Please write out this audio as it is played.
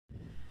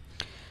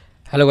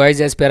Hello guys,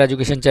 S प्यार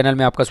education channel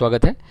में आपका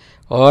स्वागत है।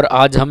 और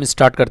आज हम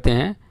स्टार्ट करते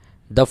हैं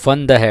the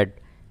fun the head.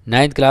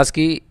 Ninth class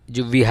की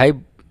जो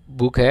वीहाइव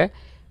बुक है,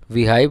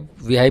 वीहाइव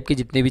के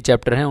जितने भी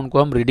चैप्टर हैं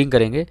उनको हम रीडिंग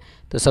करेंगे।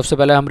 तो सबसे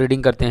पहले हम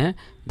रीडिंग करते हैं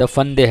द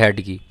फन दे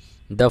हेड की।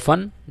 The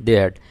fun they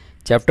head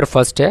chapter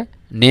first है,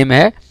 नेम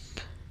है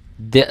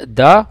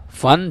the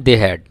fun they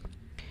head.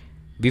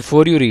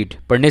 Before you read,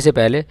 पढ़ने से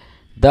पहले,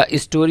 the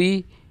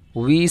story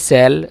we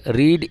shall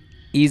read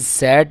is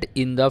set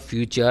in the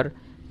future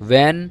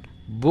when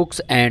books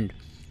and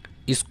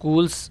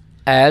schools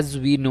as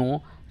we know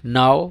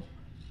now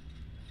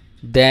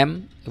them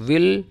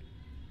will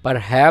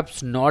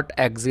perhaps not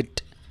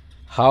exist.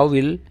 How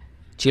will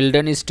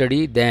children study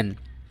then?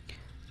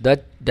 The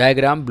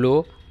diagram below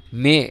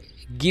may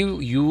give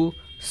you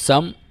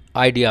some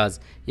ideas.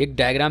 एक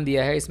diagram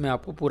दिया है, इसमें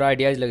आपको पूरा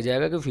ideas लग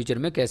जाएगा कि future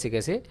में कैसे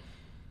कैसे।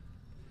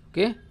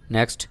 ओके,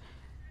 नेक्स्ट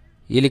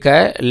ये लिखा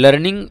है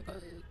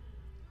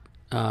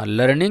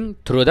learning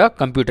through the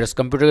computers,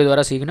 computer के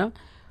द्वारा सीखना,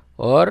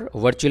 और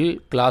वर्चुअल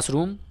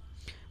क्लासरूम,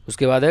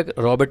 उसके बाद है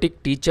रोबोटिक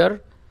टीचर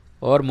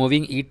और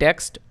मूविंग ई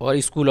टेक्स्ट, और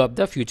school of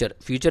the future.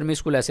 Future में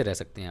स्कूल ऐसे रह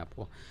सकते हैं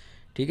आपको,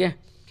 ठीक है।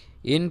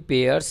 इन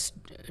pairs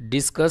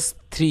discuss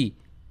 3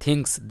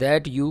 things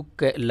that you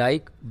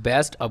like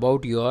best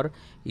about your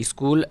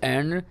school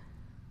and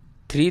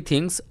 3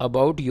 things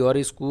about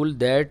your school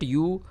that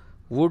you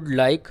would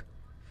like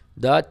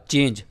the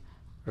change.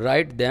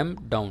 Write them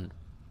down.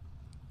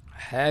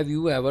 Have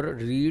you ever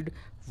read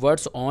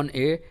what's on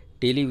a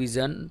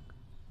television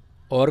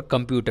or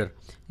computer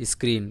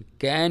screen?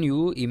 Can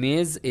you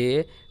imagine a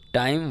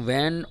time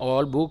when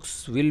all books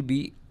will be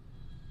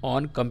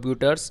on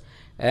computers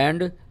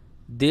and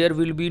there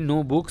will be no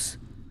books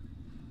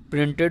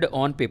printed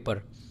on paper?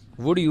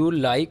 Would you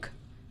like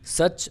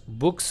such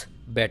books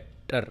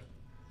better?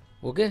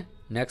 Okay,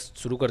 next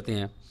शुरू करते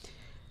हैं।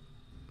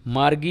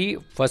 मार्गी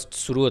first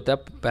शुरू होता है,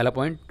 पहला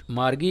point.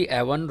 मार्गी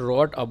Avon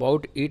wrote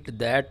about it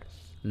that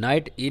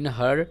night in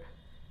her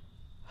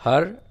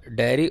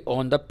diary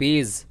on the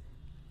page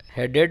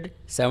headed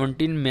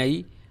 17 May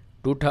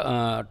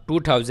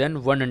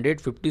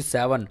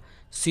 2157.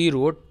 She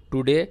wrote,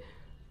 today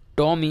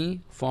Tommy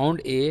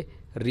found a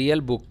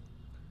real book.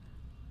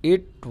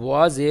 It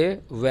was a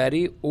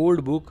very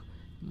old book.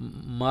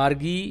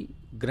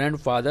 Margie's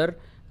grandfather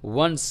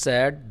once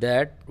said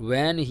that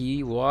when he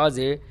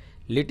was a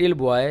little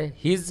boy,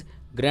 his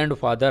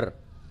grandfather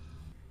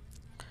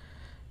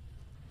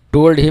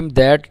told him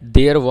that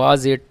there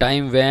was a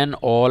time when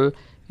all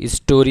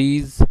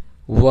stories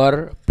were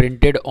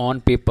printed on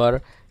paper.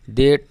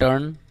 They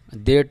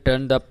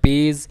turned the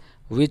page,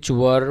 which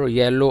were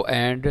yellow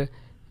and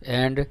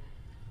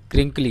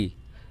crinkly,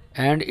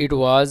 and it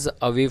was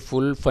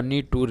awful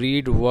funny to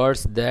read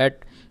words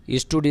that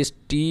stood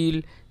still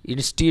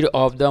instead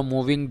of the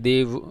moving the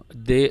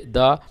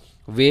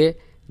way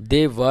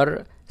they were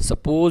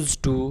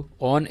supposed to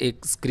on a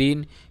screen,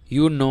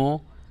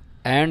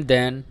 and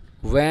then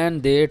when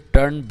they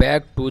turned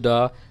back to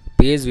the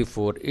page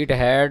before, it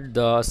had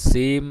the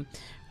same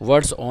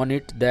words on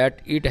it that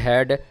it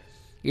had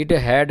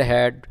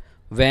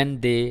when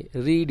they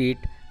read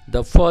it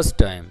the first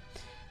time.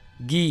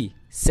 Gee,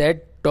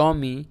 said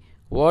Tommy,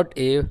 what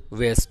a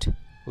waste.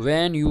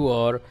 When you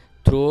are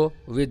through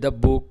with the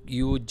book,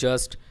 you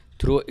just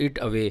throw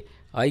it away.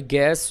 I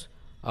guess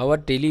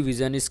our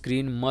television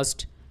screen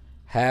must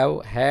have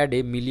had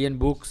a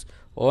million books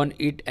on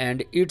it,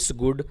 and it's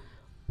good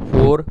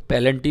for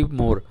plenty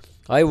more.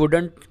 I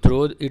wouldn't throw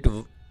it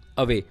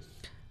away.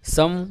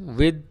 Some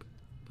with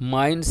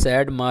mine,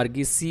 said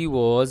Margie. She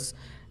was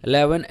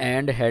 11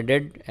 and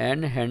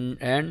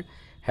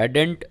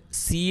hadn't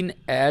seen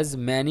as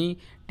many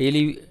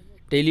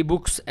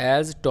telebooks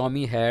as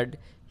Tommy had.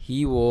 He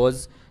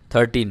was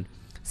 13.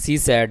 She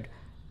said,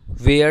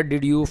 where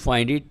did you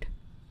find it?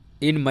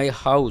 In my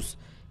house.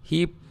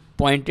 He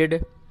pointed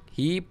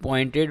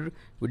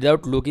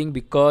without looking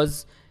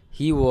because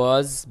he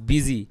was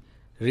busy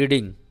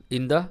reading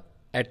in the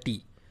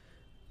attic.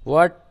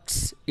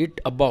 What's it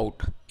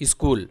about?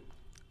 School.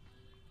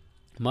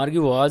 Margie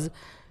was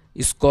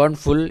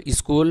scornful.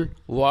 School?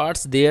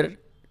 What's there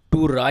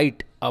to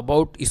write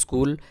about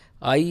school?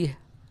 I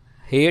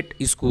hate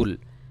school.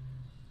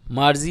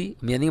 Margie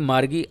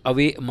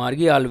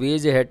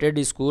always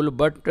hated school,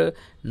 but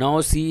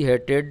now she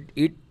hated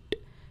it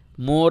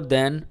more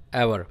than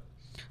ever.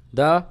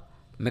 The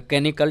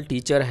mechanical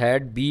teacher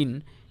had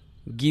been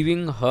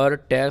giving her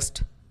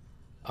test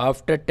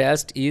after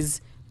test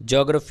is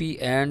geography,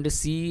 and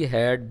she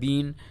had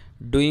been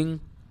doing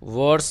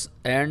worse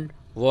and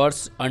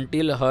worse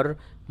until her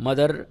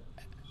mother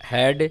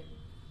had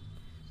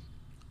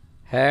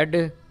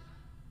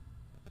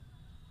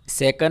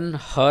shaken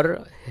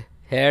her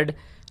head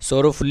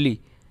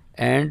sorrowfully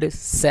and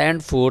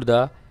sent for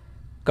the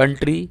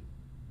country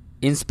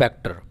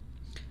inspector.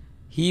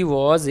 He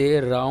was a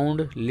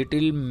round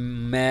little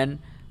man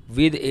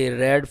with a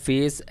red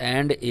face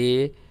and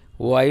a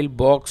wild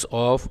box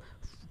of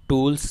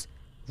tools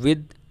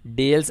with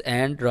tails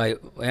and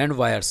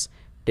wires.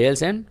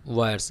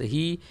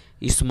 He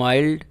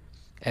smiled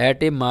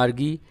at a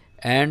Margie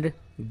and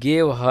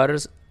gave her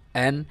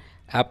an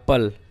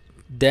apple,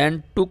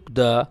 then took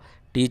the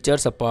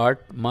teachers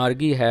apart.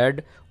 Margie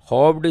had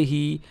hoped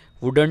he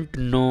wouldn't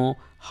know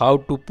how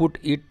to put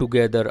it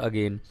together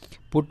again.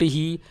 But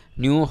he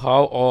knew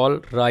how all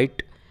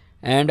right,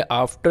 and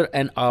after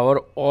an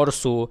hour or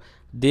so,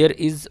 there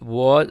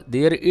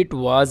it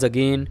was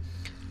again,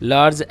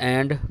 large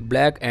and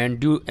black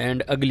and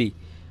and ugly,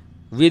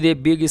 with a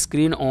big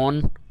screen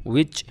on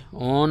which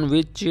all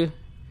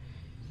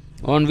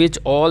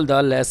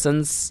the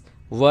lessons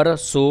were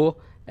so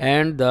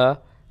and the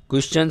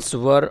questions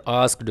were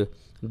asked.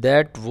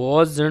 That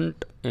was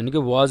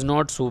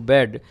not so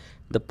bad.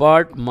 The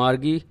part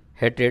Margie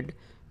hated,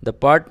 the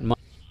part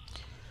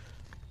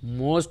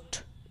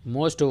most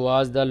was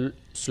the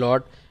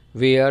slot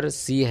where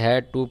she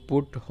had to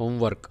put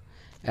homework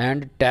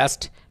and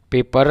test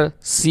paper.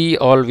 She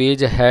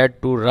always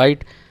had to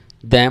write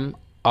them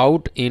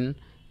out in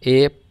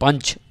a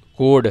punch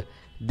code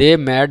they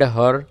made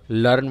her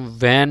learn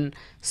when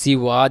she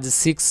was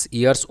 6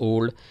 years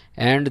old,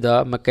 and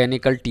the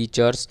mechanical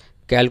teachers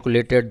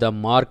calculated the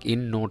mark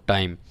in no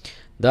time.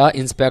 The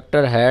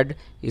inspector had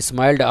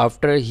smiled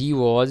after he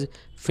was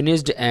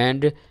finished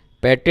and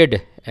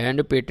patted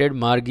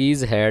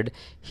Margie's head.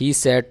 He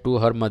said to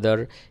her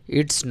mother,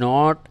 "It is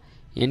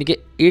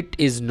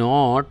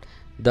not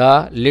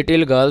the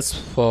little girl's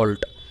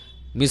fault,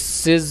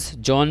 Mrs.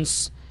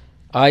 Jones.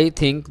 I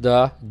think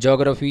the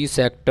geography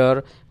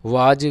sector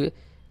was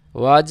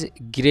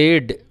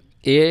grade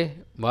grade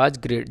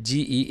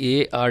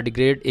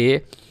grade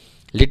A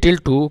little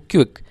too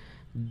quick.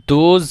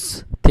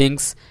 Those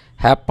things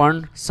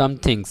happened. Some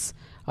things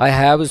I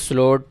have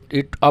slowed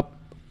it up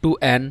to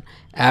an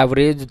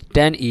average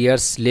 10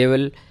 years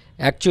level.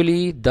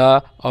 Actually,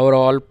 the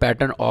overall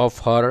pattern of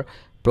her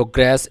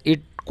progress is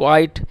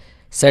quite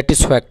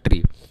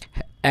satisfactory."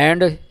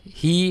 And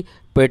he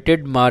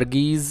patted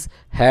Margie's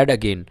head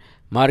again.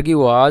 Margie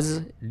was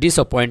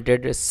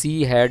disappointed. She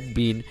had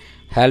been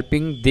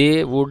helping.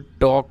 They would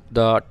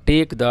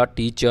take the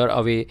teacher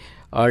away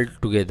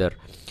altogether.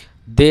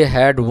 They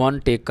had one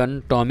taken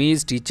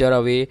Tommy's teacher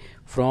away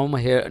from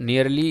here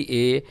nearly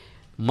a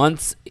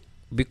month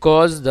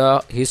because the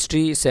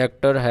history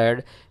sector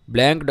had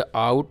blanked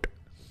out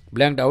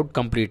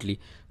completely.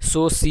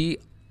 So she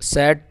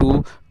said to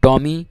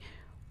Tommy,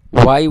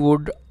 "Why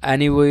would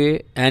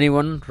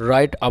anyone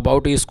write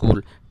about a school?"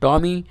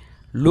 Tommy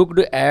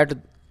looked at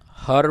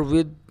her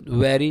with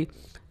very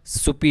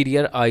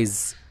superior eyes.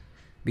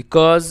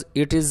 "Because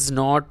it is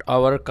not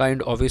our kind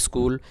of a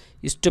school,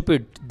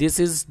 stupid. This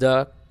is the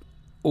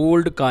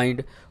old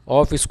kind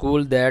of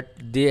school that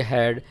they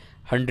had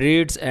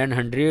hundreds and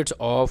hundreds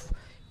of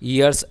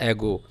years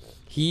ago,"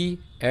 he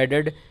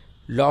added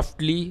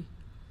loftily,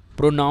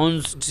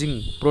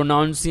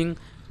 pronouncing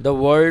the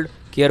word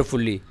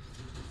carefully.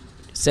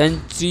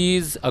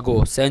 Centuries ago.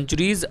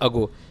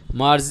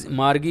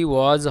 Margie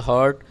was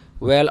hurt.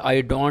 "Well, I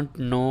don't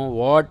know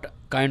what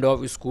kind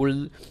of school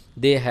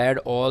they had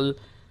all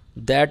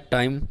that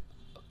time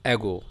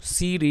ago."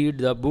 She read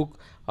the book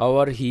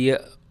over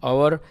here,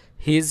 over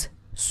his,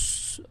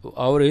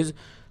 over his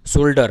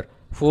shoulder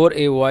for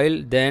a while.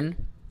 Then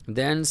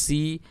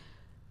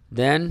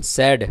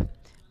said,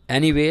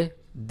 "Anyway,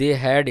 they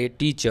had a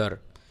teacher.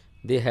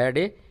 They had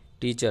a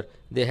teacher.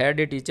 They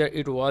had a teacher.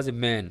 It was a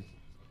man."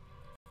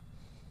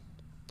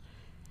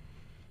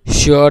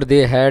 Sure, they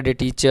had a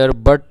teacher,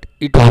 but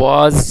it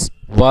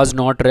was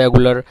not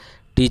regular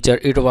teacher.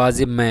 It was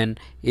a man.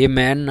 A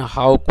man.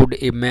 How could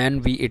a man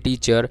be a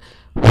teacher?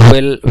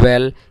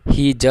 Well,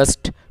 he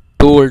just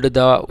told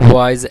the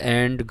boys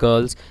and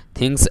girls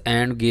things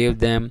and gave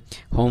them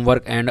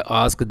homework and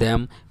asked them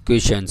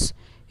questions.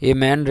 A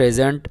man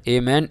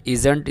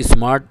isn't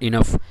smart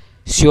enough.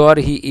 Sure,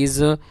 he is.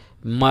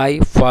 My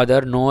father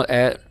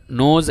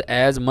knows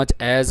as much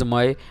as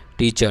my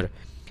teacher.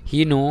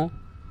 He know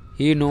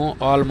he know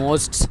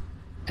almost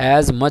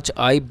as much.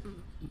 I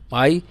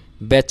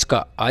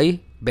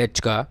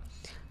betcha.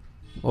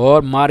 Or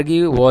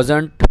Margie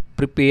wasn't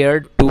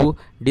prepared to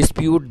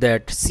dispute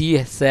that. She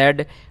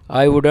said,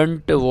 "I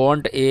wouldn't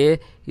want a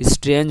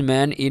strange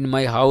man in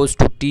my house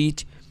to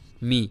teach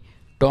me."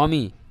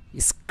 Tommy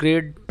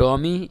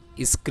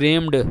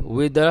screamed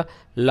with a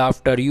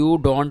laughter. "You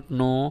don't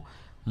know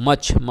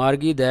much,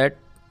 Margie. That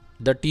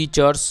the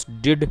teachers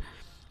did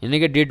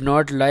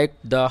not like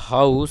the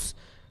house.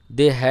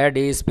 They had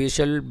a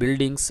special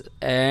buildings,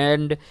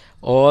 and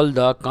all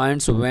the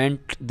kinds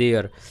went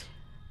there,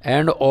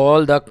 and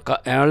all the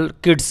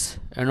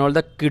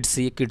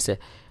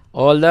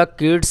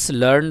kids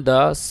learned the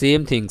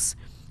same things.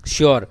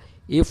 Sure,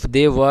 if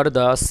they were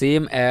the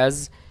same as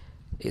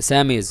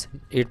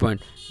 8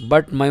 point.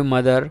 But my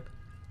mother,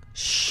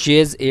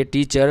 she's a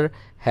teacher,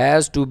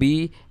 has to be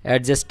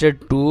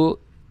adjusted to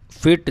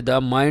fit the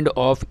mind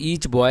of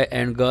each boy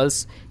and girls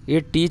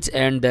it teach,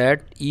 and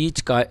that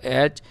each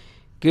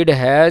kid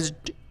has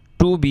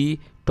to be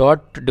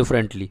taught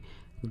differently.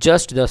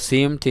 Just the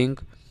same thing.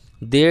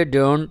 They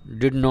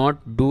did not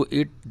do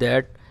it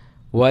that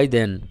way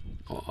then.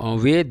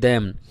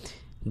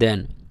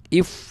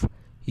 If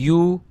you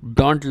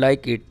don't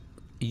like it,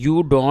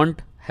 You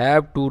don't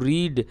have to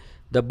read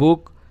the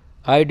book.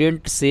 I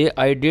didn't say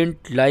I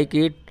didn't like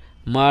it,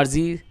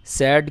 Margie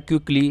said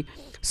quickly.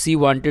 She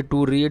wanted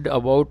to read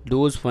about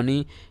those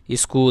funny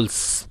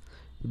schools.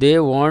 They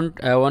weren't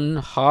even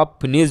half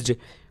finished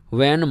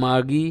when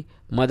Margie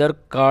mother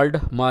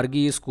called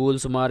Margie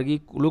schools.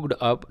 Margie looked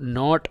up.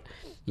 Not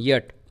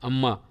yet,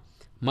 Amma.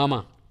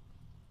 Mama.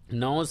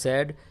 Now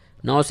said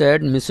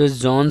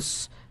Mrs.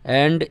 Jones,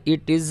 and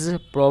it is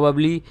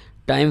probably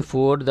time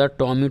for the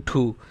Tommy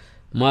too.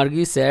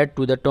 Margie said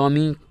to the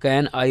Tommy,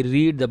 can I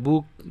read the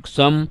book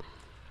some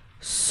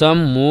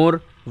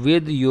more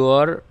with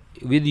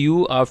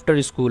you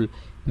after school?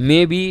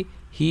 Maybe,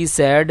 he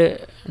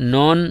said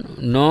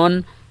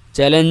non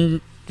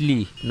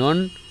challengingly.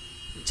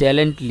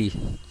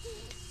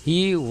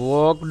 He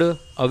walked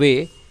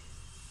away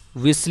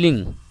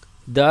whistling.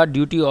 The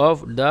duty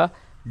of the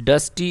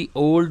dusty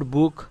old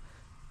book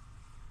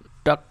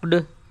tucked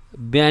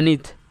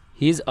beneath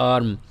his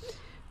arm.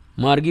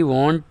 Margie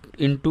went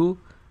into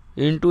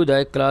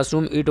the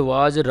classroom. It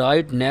was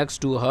right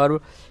next to her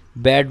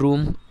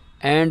bedroom,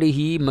 and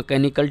he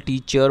mechanical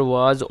teacher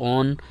was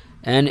on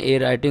an a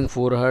writing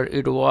for her.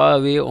 It was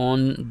away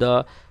on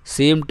the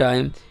same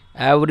time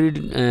every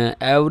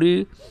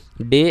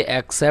day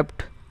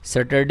except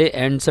Saturday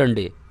and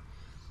Sunday.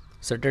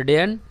 Saturday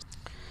and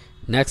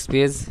next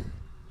page.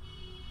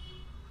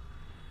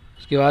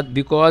 उसके बाद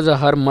because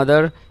her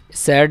mother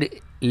said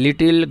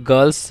little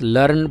girls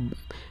learn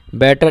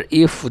better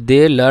if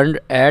they learned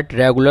at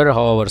regular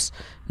hours.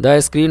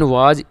 The screen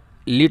was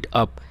lit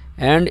up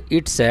and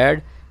it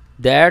said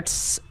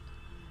that's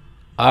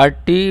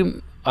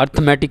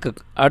arithmetic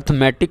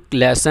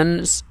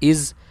lesson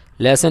is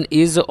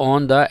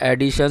on the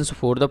additions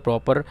for the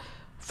proper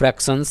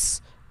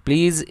fractions.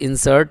 Please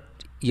insert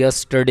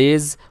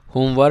yesterday's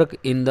homework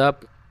in the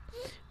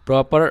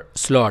proper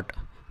slot.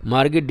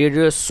 Margie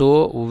did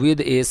so with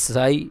a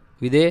sign.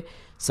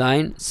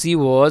 She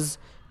was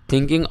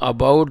thinking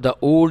about the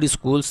old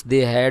schools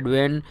they had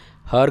when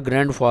her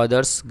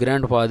grandfathers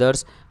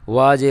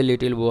was a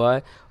little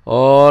boy.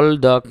 All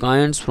the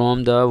kinds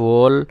from the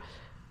whole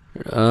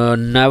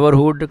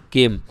neighborhood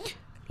came,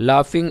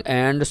 laughing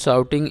and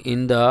shouting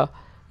in the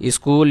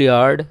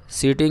schoolyard,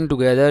 sitting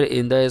together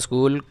in the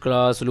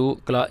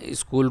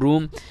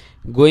schoolroom,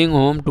 going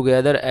home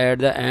together at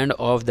the end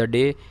of the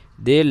day.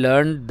 They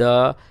learned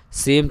the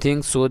same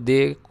thing so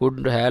they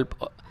could help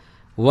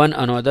one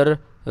another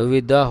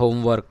with the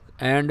homework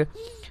and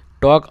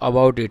talk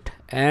about it.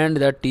 And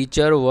the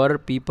teachers were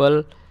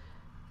peoples.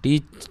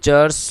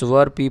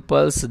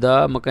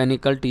 The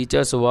mechanical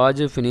teachers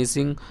was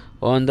finishing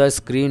on the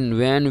screen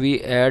when we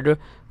had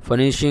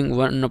finishing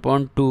 1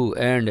 upon 2,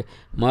 and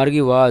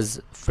Margie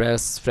was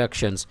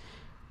fractions.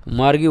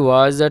 Margie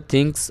was the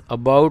things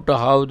about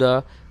how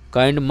the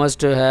kind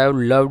must have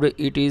loved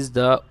it is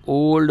the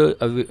old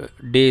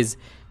days.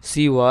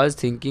 She was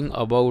thinking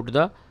about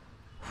the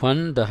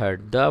fun they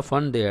had.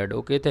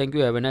 Okay, thank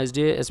you. Have a nice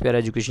day. Aspire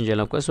education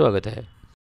channel आपका स्वागत है.